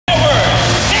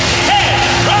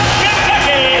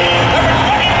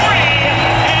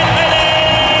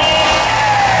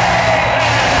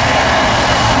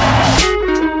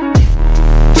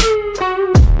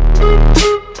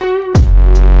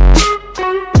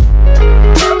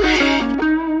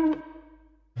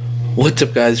What's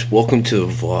up, guys? Welcome to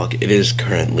the vlog. It is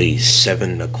currently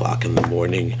 7 o'clock in the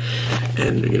morning,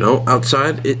 and you know,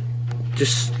 outside it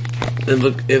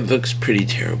looks pretty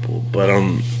terrible. But I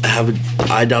have an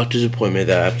eye doctor's appointment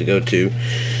that I have to go to,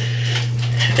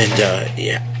 and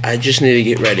yeah, I just need to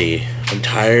get ready. I'm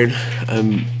tired.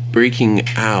 I'm breaking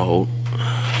out.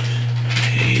 I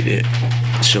hate it.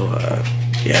 So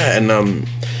yeah, and I'm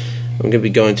gonna be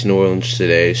going to New Orleans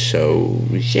today. So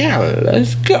yeah,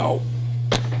 let's go.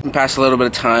 Past a little bit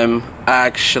of time, I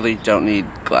actually don't need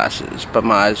glasses, but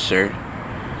my eyes are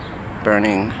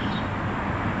burning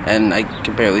and I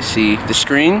can barely see the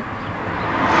screen.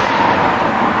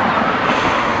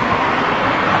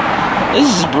 This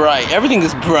is bright. Everything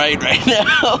is bright right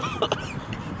now.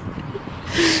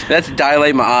 That's to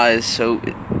dilate my eyes, so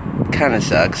it kind of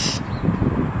sucks. I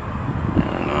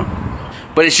don't know.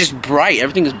 But it's just bright.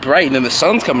 Everything is bright, and then the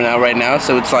sun's coming out right now,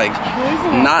 so it's like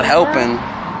not helping.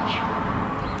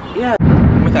 Yeah.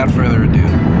 Without further ado,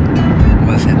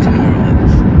 let's head to New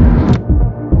Orleans.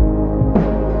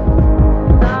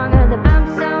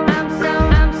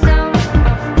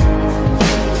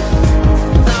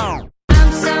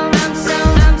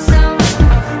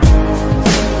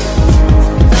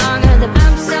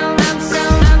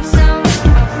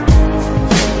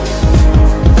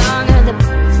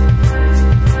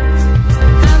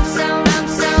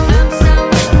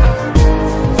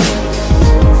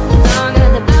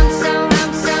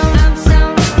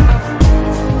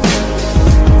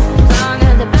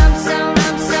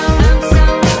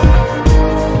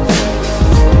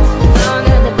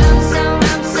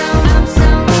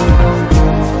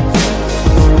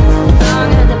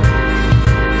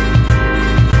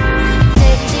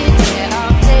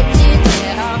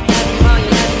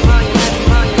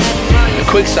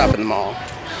 Quick stop in the mall,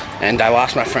 and I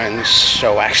lost my friends,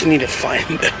 so I actually need to find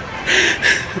them.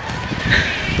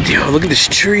 Yo, look at this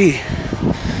tree.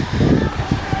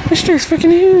 This tree's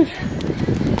freaking huge.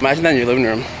 Imagine that in your living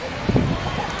room.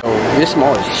 Oh, this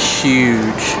mall is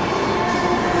huge.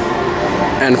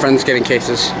 And friends getting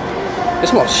cases.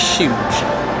 This mall is huge.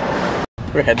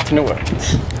 We're headed to New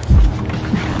Orleans.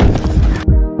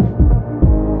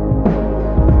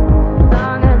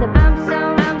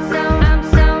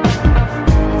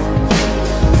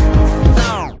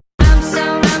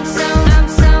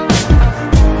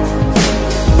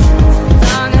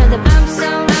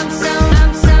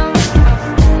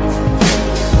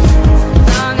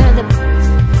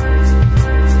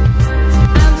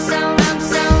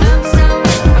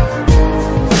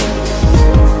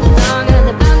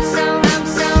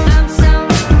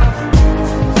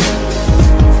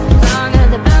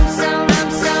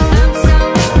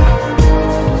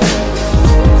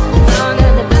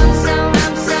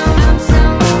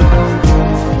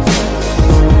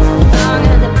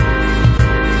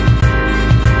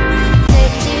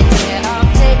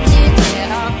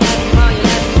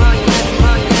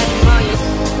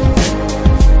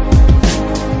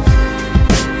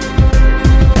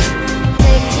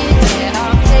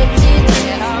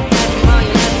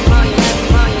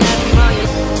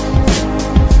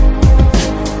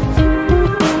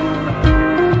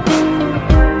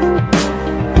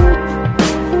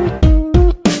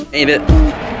 Made it.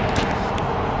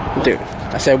 Dude,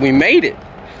 I said we made it.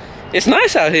 It's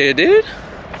nice out here, dude.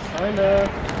 I know.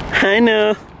 I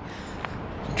know.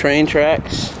 Train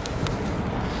tracks.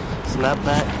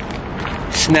 Snapback.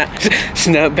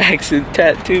 Snapbacks and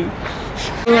tattoo.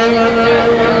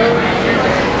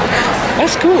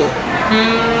 That's cool.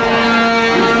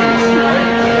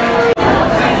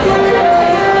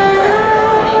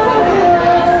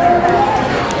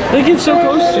 They get so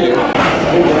close to you.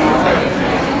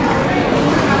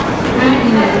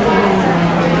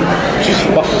 Just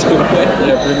walked away.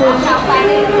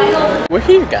 We're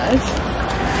here, guys.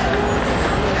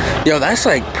 Yo, that's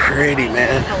like pretty,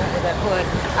 man.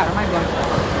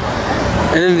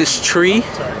 And then this tree.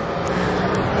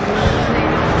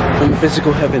 From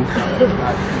physical heaven.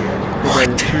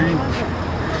 What?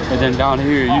 And then down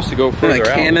here, it used to go further like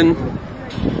out. cannon.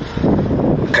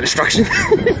 Construction.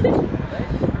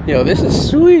 Yo, this is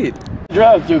sweet.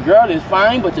 Drugs, your girl is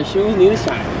fine, but your shoes need a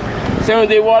shine.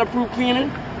 7-day waterproof cleaning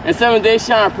and 7-day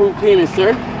shine-proof cleaning,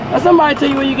 sir. Now somebody tell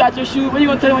you where you got your shoes. Where you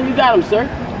gonna tell you when you got them, sir?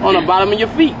 On the bottom of your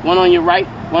feet. One on your right,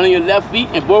 one on your left feet,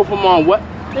 and both of them on what?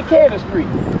 Decatur Street.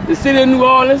 The city of New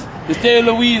Orleans, the state of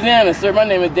Louisiana, sir. My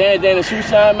name is Dan the Shoe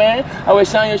Shine Man. I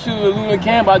always shine your shoes with a Lulu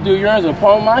can, but I do yours with the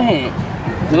palm of my hand.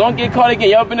 So don't get caught again.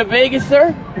 Y'all been to Vegas,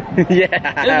 sir? Yeah.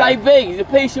 It's like Vegas. You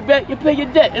pay your bet, you pay your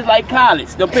debt. It's like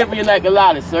college. They'll pay for your night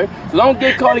college, sir. So don't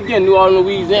get caught again. New Orleans,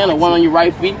 Louisiana. One on your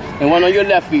right feet and one on your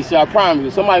left feet, sir. I promise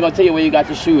you. Somebody gonna tell you where you got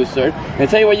your shoes, sir. And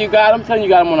tell you where you got them. Tell you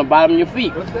got them on the bottom of your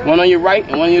feet. One on your right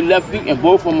and one on your left feet, and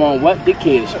both of them on what?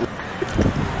 Decatur Street.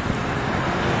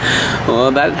 Well,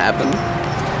 that happened.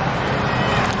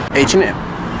 H&M.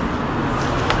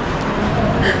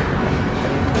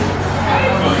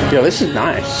 Yo, this is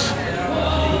nice.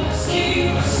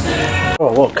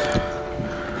 Oh, look.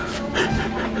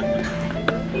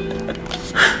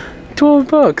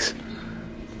 $12.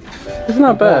 It's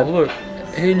not bad. Oh, look.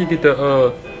 And you get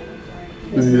the,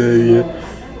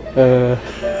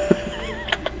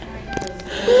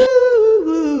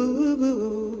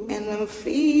 And I'm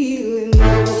feeling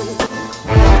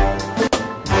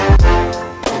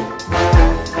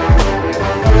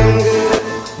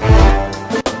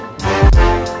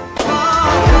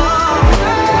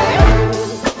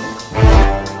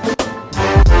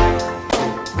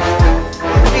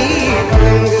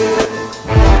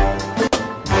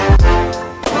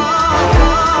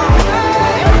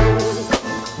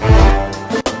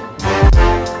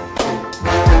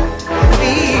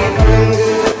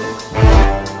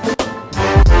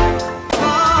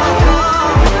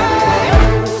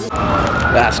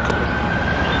That's cool.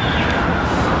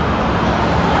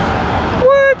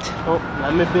 What? oh,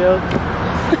 let me build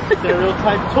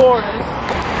stereotype Taurus.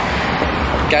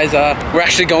 Guys, we're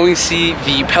actually going to see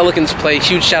the Pelicans play.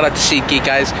 Huge shout out to SeatGeek,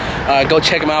 guys. Go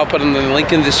check them out. Put in the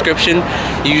link in the description.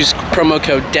 Use promo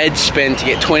code DEADSPIN to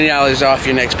get $20 off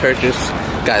your next purchase.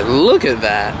 Guys, look at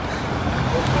that.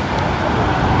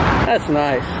 That's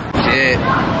nice. Shit.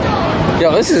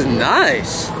 Yo, this is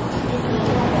nice.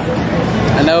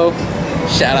 I know.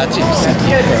 Shout out to you.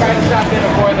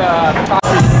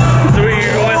 So we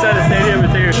can go inside the stadium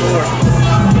and take your tour.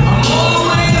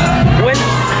 When?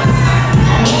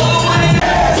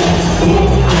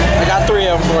 I got 3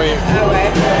 of them for you.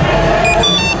 alright.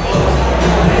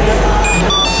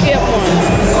 Skip one.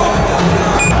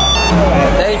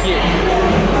 Thank you.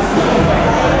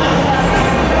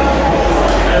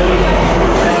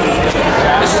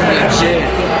 This is legit.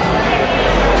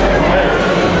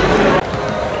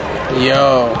 Yo.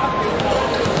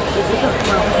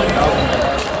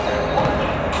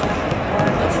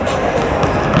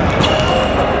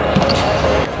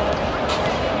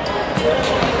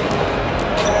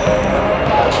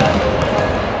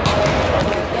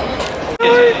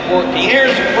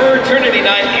 Here's fraternity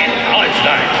night and college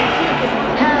night.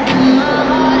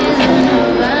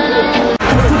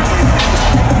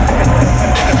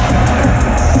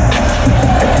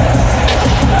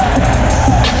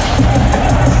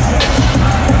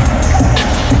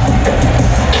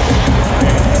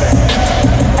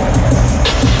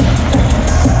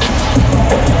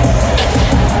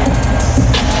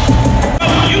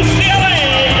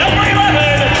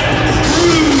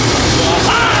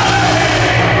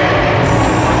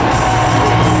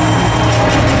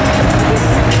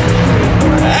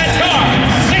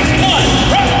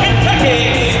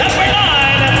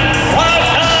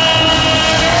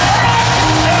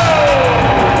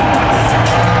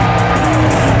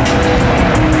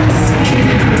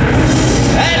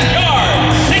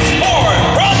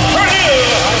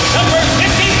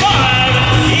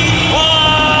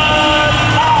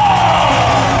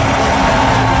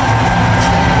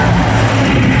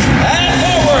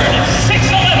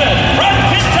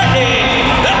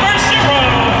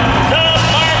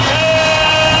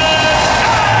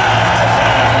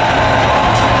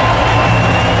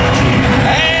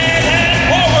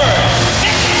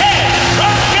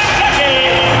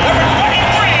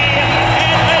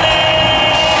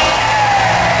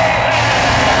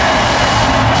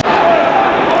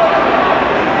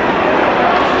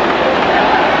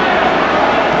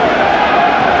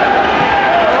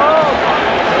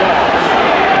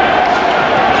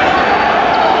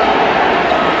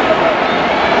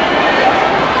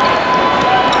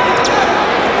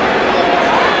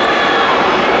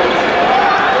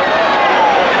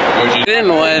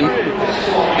 Didn't win.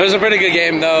 It was a pretty good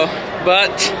game though,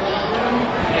 but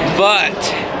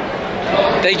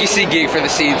thank you SeatGeek for the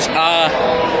seats.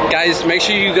 Guys, make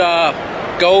sure you go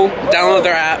download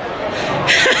their app.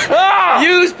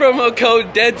 Use promo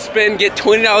code DEADSPIN, get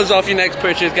 $20 off your next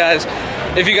purchase, guys.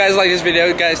 If you guys like this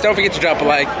video, guys, don't forget to drop a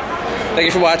like. Thank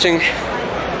you for watching.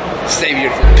 Stay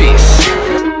beautiful.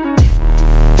 Peace.